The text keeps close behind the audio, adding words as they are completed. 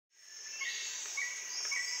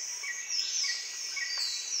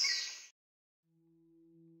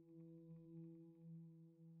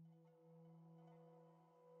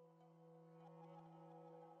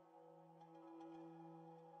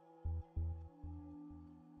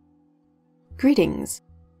Greetings!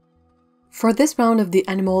 For this round of the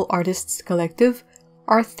Animal Artists Collective,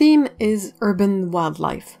 our theme is urban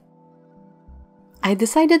wildlife. I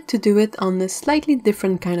decided to do it on a slightly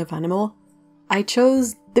different kind of animal. I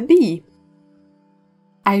chose the bee.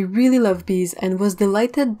 I really love bees and was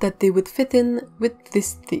delighted that they would fit in with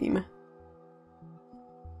this theme.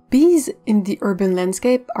 Bees in the urban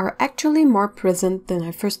landscape are actually more present than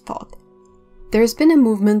I first thought. There's been a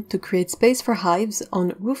movement to create space for hives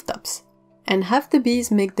on rooftops and have the bees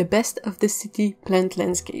make the best of the city plant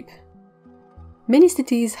landscape. Many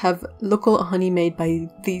cities have local honey made by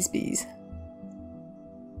these bees.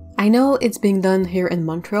 I know it's being done here in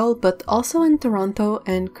Montreal, but also in Toronto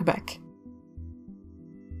and Quebec.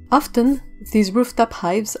 Often, these rooftop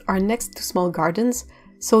hives are next to small gardens,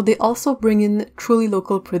 so they also bring in truly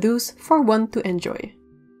local produce for one to enjoy.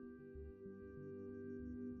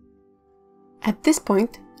 At this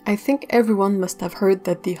point, I think everyone must have heard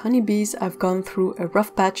that the honeybees have gone through a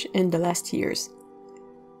rough patch in the last years.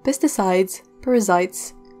 Pesticides,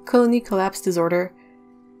 parasites, colony collapse disorder.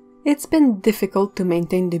 It's been difficult to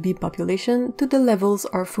maintain the bee population to the levels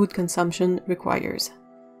our food consumption requires.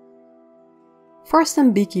 For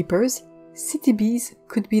some beekeepers, city bees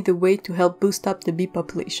could be the way to help boost up the bee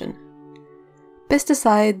population.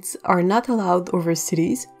 Pesticides are not allowed over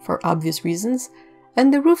cities for obvious reasons,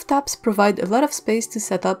 and the rooftops provide a lot of space to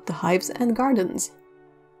set up the hives and gardens.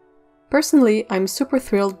 Personally, I'm super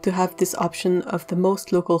thrilled to have this option of the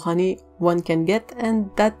most local honey one can get, and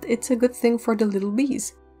that it's a good thing for the little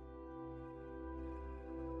bees.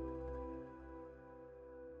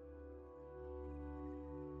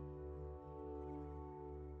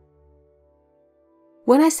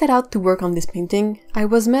 When I set out to work on this painting, I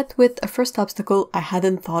was met with a first obstacle I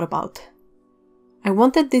hadn't thought about. I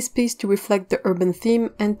wanted this piece to reflect the urban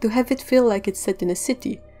theme and to have it feel like it's set in a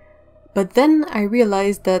city. But then I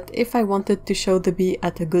realized that if I wanted to show the bee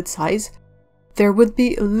at a good size, there would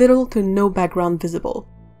be little to no background visible.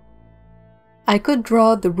 I could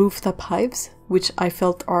draw the rooftop hives, which I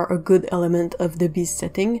felt are a good element of the bee's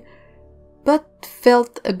setting, but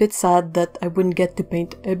felt a bit sad that I wouldn't get to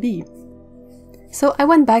paint a bee. So I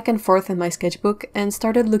went back and forth in my sketchbook and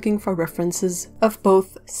started looking for references of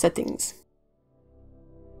both settings.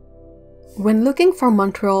 When looking for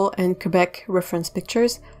Montreal and Quebec reference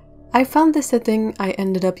pictures, I found the setting I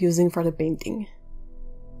ended up using for the painting.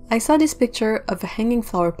 I saw this picture of a hanging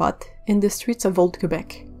flower pot in the streets of Old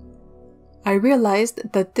Quebec. I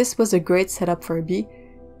realized that this was a great setup for a bee,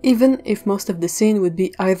 even if most of the scene would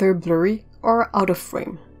be either blurry or out of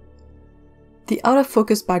frame. The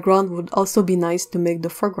out-of-focus background would also be nice to make the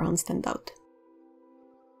foreground stand out.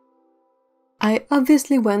 I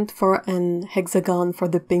obviously went for an hexagon for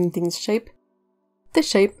the painting's shape, the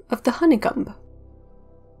shape of the honeycomb.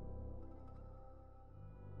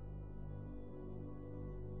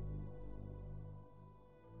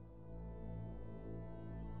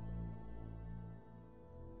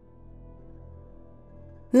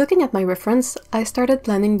 Looking at my reference, I started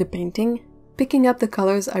planning the painting, picking up the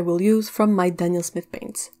colors I will use from my Daniel Smith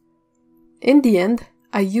paints. In the end,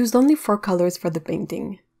 I used only 4 colors for the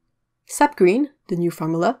painting. Sap green, the new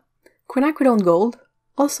formula, quinacridone gold,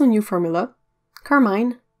 also new formula,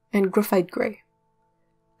 carmine, and graphite gray.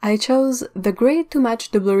 I chose the gray to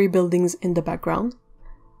match the blurry buildings in the background,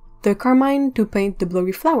 the carmine to paint the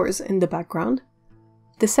blurry flowers in the background,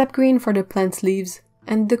 the sap green for the plant's leaves,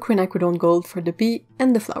 and the quinacridone gold for the bee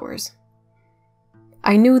and the flowers.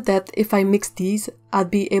 I knew that if I mixed these,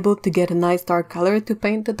 I'd be able to get a nice dark color to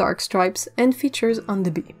paint the dark stripes and features on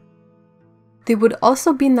the bee. They would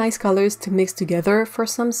also be nice colors to mix together for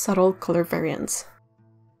some subtle color variants.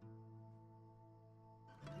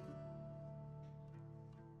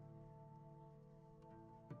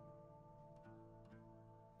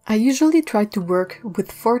 I usually try to work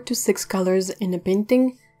with 4 to 6 colors in a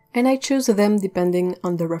painting, and I choose them depending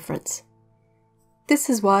on the reference. This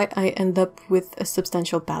is why I end up with a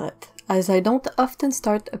substantial palette, as I don't often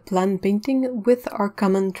start a planned painting with our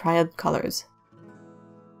common triad colors.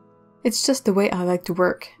 It's just the way I like to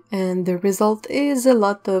work, and the result is a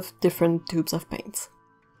lot of different tubes of paints.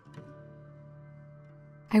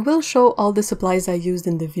 I will show all the supplies I used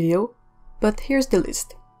in the video, but here's the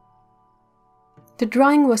list. The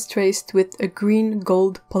drawing was traced with a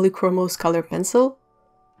green-gold Polychromos color pencil,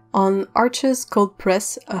 on Arches cold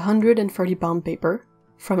press 140-pound paper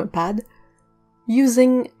from a pad,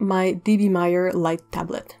 using my DB Meyer light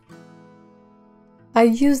tablet. I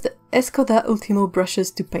used Escoda Ultimo brushes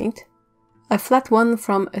to paint, a flat one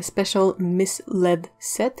from a special Miss LED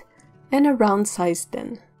set, and a round size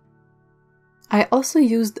 10. I also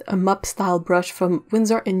used a mop style brush from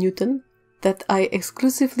Winsor & Newton that I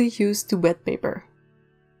exclusively use to wet paper.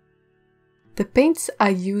 The paints I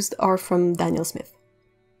used are from Daniel Smith.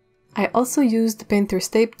 I also used painter's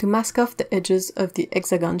tape to mask off the edges of the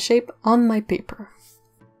hexagon shape on my paper.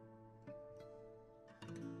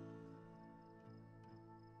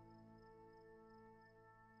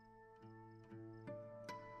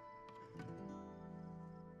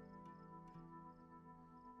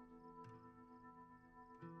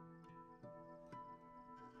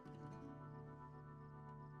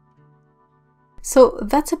 So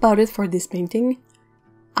that's about it for this painting.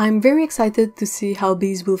 I'm very excited to see how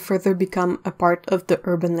bees will further become a part of the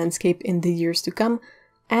urban landscape in the years to come,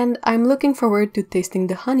 and I'm looking forward to tasting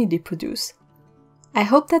the honey they produce. I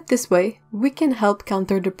hope that this way we can help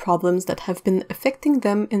counter the problems that have been affecting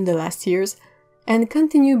them in the last years and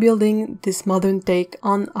continue building this modern take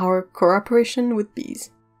on our cooperation with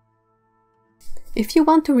bees. If you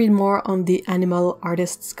want to read more on the Animal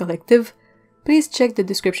Artists Collective, please check the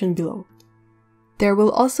description below. There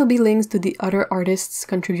will also be links to the other artists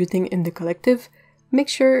contributing in the collective. Make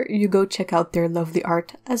sure you go check out their lovely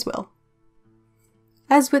art as well.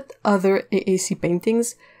 As with other AAC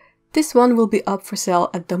paintings, this one will be up for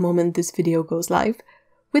sale at the moment this video goes live,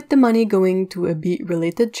 with the money going to a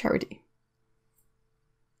bee-related charity.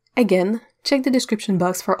 Again, check the description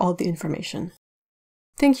box for all the information.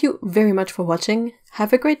 Thank you very much for watching.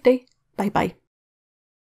 Have a great day. Bye bye.